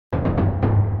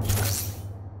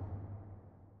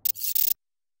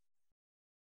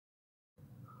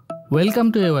Welcome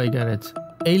to AY garage.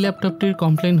 এই ল্যাপটপটির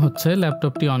complain হচ্ছে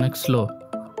ল্যাপটপটি অনেক স্লো।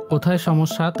 কোথায়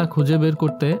সমস্যা তা খুঁজে বের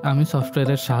করতে আমি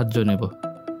সফটওয়্যারের সাহায্য নেব।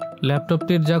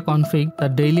 ল্যাপটপটির যা কনফিগ তা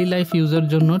ডেইলি লাইফ ইউজের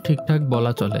জন্য ঠিকঠাক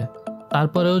বলা চলে।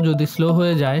 তারপরেও যদি স্লো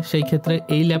হয়ে যায় সেই ক্ষেত্রে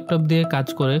এই ল্যাপটপ দিয়ে কাজ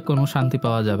করে কোনো শান্তি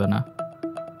পাওয়া যাবে না।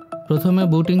 প্রথমে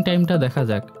বুটিং টাইমটা দেখা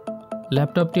যাক।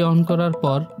 ল্যাপটপটি অন করার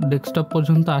পর ডেস্কটপ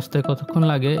পর্যন্ত আসতে কতক্ষণ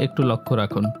লাগে একটু লক্ষ্য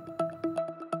রাখুন।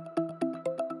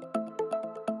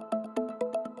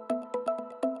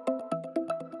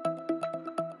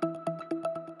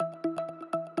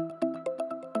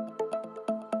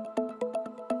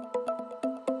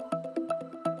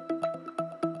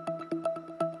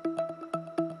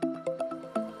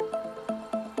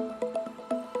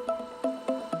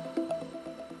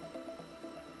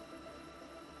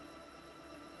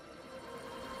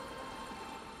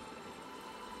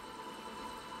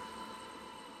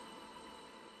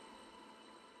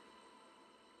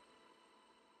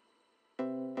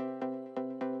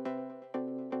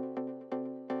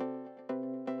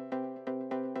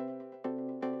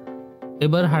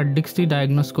 এবার হার্ড ডিস্কটি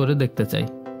ডায়াগনোস করে দেখতে চাই।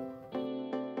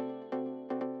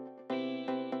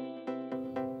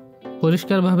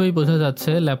 পরিষ্কারভাবেই বোঝা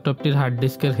যাচ্ছে ল্যাপটপটির হার্ড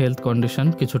ডিস্কের হেলথ কন্ডিশন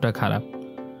কিছুটা খারাপ।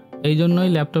 এই জন্যই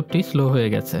ল্যাপটপটি স্লো হয়ে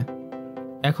গেছে।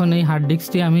 এখন এই হার্ড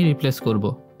ডিস্কটি আমি রিপ্লেস করব,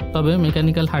 তবে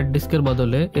মেকানিক্যাল হার্ড ডিস্কের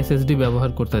বদলে SSD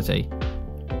ব্যবহার করতে চাই।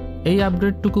 এই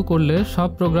আপডেটটুকু করলে সব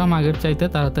প্রোগ্রাম আগের চাইতে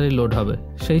তাড়াতাড়ি লোড হবে,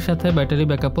 সেই সাথে ব্যাটারি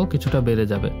ব্যাকআপও কিছুটা বেড়ে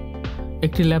যাবে।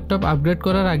 একটি ল্যাপটপ আপগ্রেড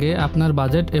করার আগে আপনার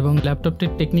বাজেট এবং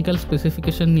ল্যাপটপটির টেকনিক্যাল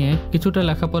স্পেসিফিকেশন নিয়ে কিছুটা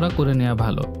লেখাপড়া করে নেওয়া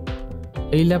ভালো।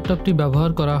 এই ল্যাপটপটি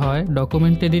ব্যবহার করা হয়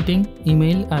ডকুমেন্ট এডিটিং,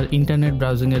 ইমেইল আর ইন্টারনেট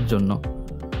ব্রাউজিংয়ের জন্য।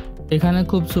 এখানে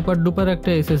খুব সুপার ডুপার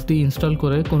একটা SSD ইনস্টল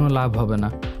করে কোনো লাভ হবে না।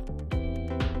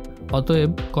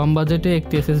 অতএব কম বাজেটে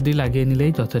একটি SSD লাগিয়ে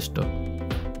নিলেই যথেষ্ট।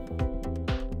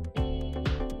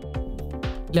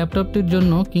 ল্যাপটপটির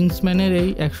জন্য কিংসম্যানের এই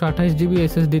 128 GB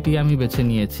SSDটি আমি বেছে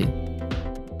নিয়েছি।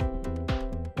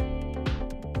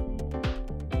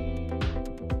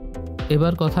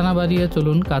 এবার কথা না বাড়িয়ে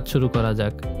চলুন কাজ শুরু করা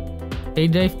যাক। এই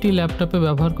ড্রাইভটি ল্যাপটপে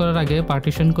ব্যবহার করার আগে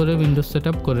পার্টিশন করে উইন্ডোজ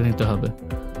সেটআপ করে নিতে হবে।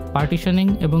 পার্টিশনিং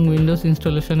এবং উইন্ডোজ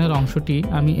ইনস্টলেশনের অংশটি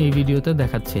আমি এই ভিডিওতে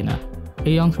দেখাচ্ছি না।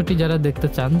 এই অংশটি যারা দেখতে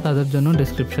চান তাদের জন্য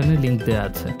ডেসক্রিপশনে লিংক দেওয়া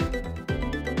আছে।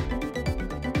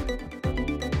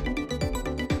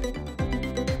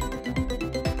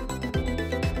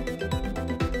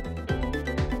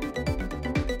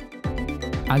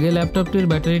 আগে ল্যাপটপটির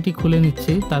ব্যাটারিটি খুলে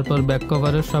নিচ্ছি, তারপর ব্যাক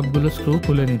কভারের সবগুলো স্ক্রু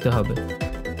খুলে নিতে হবে।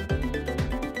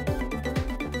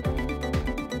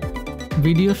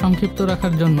 ভিডিও সংক্ষিপ্ত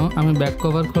রাখার জন্য আমি ব্যাক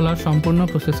কভার খোলার সম্পূর্ণ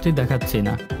প্রসেসটি দেখাচ্ছি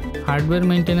না। হার্ডওয়্যার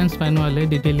মেইনটেন্যান্স ম্যানুয়ালে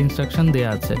ডিটেইল ইনস্ট্রাকশন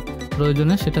দেওয়া আছে,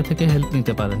 প্রয়োজনে সেটা থেকে হেল্প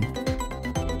নিতে পারেন।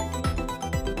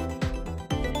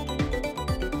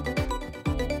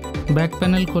 ব্যাক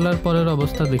প্যানেল খোলার পরের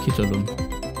অবস্থা দেখি চলুন।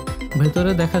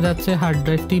 ভেতরে দেখা যাচ্ছে হার্ড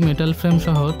ড্রাইভটি মেটাল ফ্রেম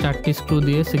সহ 4টি স্ক্রু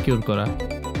দিয়ে সিকিউর করা।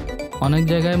 অনেক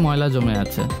জায়গায় ময়লা জমে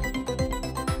আছে।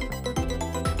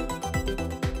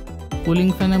 কুলিং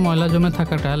ফ্যানে ময়লা জমে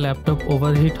থাকাটা ল্যাপটপ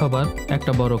ওভারহিট হবার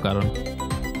একটা বড় কারণ।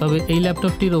 তবে এই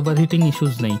ল্যাপটপটির ওভারহিটিং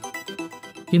ইস্যুজ নেই,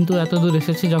 কিন্তু এত দূর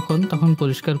এসেছি যখন তখন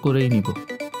পরিষ্কার করেই নিব।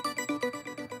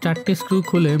 4টি স্ক্রু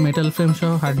খুলে মেটাল ফ্রেম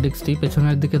সহ হার্ড ডিস্কটি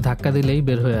পেছনের দিকে ধাক্কা দিলেই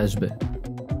বের হয়ে আসবে।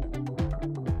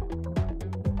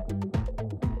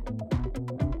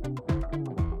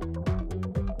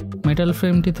 মেটাল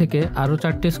ফ্রেমটি থেকে আরও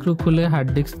 4টি স্ক্রু খুলে হার্ড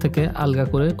ডিস্ক থেকে আলগা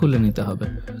করে খুলে নিতে হবে,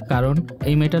 কারণ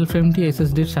এই মেটাল ফ্রেমটি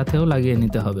SSDর সাথেও লাগিয়ে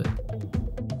নিতে হবে।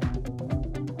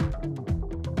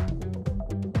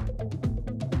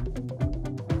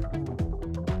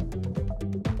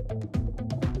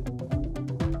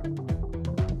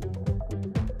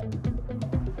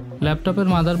 ল্যাপটপের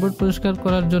মাদারবোর্ড পরিষ্কার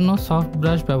করার জন্য সফট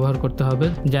ব্রাশ ব্যবহার করতে হবে,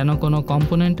 যেন কোনো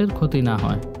কম্পোনেন্টের ক্ষতি না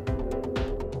হয়।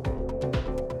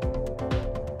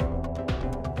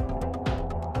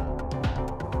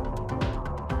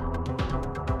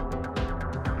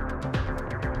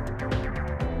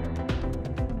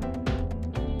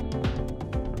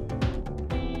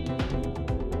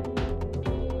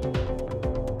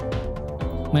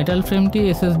 মেটাল ফ্রেমটি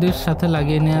SSDর সাথে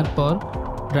লাগিয়ে নেওয়ার পর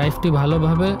ড্রাইভটি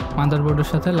ভালোভাবে মাদারবোর্ডের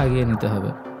সাথে লাগিয়ে নিতে হবে।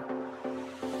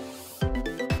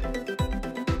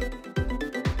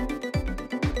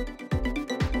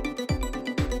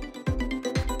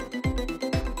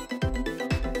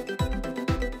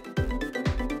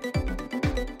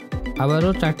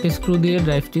 আবারও 4টি স্ক্রু দিয়ে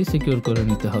ড্রাইভটি সিকিউর করে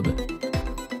নিতে হবে।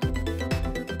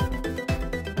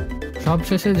 সব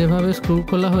শেষে যেভাবে স্ক্রু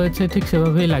খোলা হয়েছে ঠিক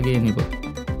সেভাবেই লাগিয়ে নিব।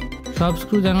 সব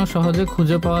স্ক্রু যেন সহজে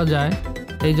খুঁজে পাওয়া যায়,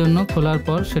 এই জন্য খোলার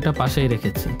পর সেটা পাশেই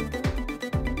রেখেছি।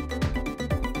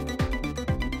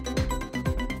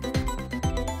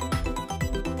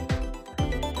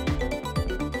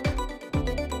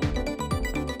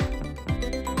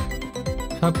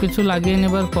 সব কিছু লাগিয়ে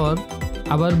নেবার পর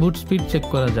আবার বুট স্পিড চেক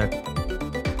করা যাক।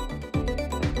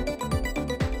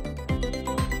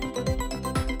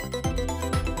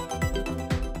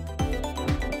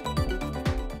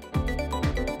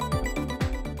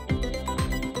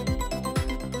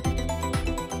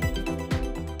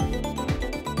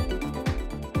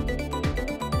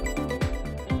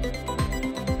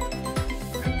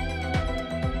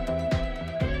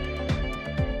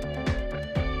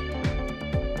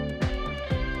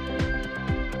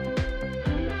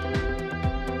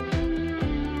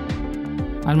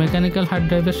 আর মেকানিক্যাল হার্ড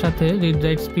ড্রাইভের সাথে রিড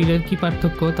রাইট স্পিডের কি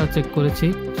পার্থক্য তা চেক করেছি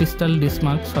ক্রিস্টাল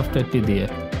ডিসমার্ক সফটওয়্যারটি দিয়ে।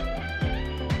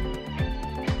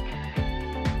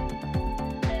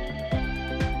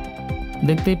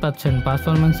 দেখতেই পাচ্ছেন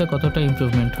পারফরম্যান্সে কতটা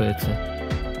ইমপ্রুভমেন্ট হয়েছে।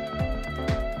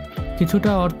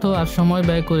 কিছুটা অর্থ আর সময়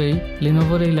ব্যয় করেই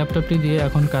লিনোভোর এই ল্যাপটপটি দিয়ে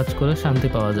এখন কাজ করে শান্তি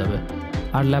পাওয়া যাবে।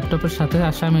 আর ল্যাপটপের সাথে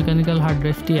আসা মেকানিক্যাল হার্ড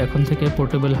ড্রাইভটি এখন থেকে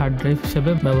পোর্টেবল হার্ড ড্রাইভ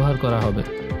হিসেবে ব্যবহার করা হবে।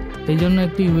 এই জন্য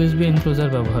একটি ইউএসবি এনক্লোজার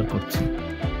ব্যবহার করছি।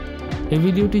 এই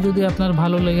ভিডিওটি যদি আপনার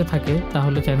ভালো লেগে থাকে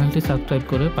তাহলে চ্যানেলটি সাবস্ক্রাইব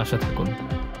করে পাশে থাকুন।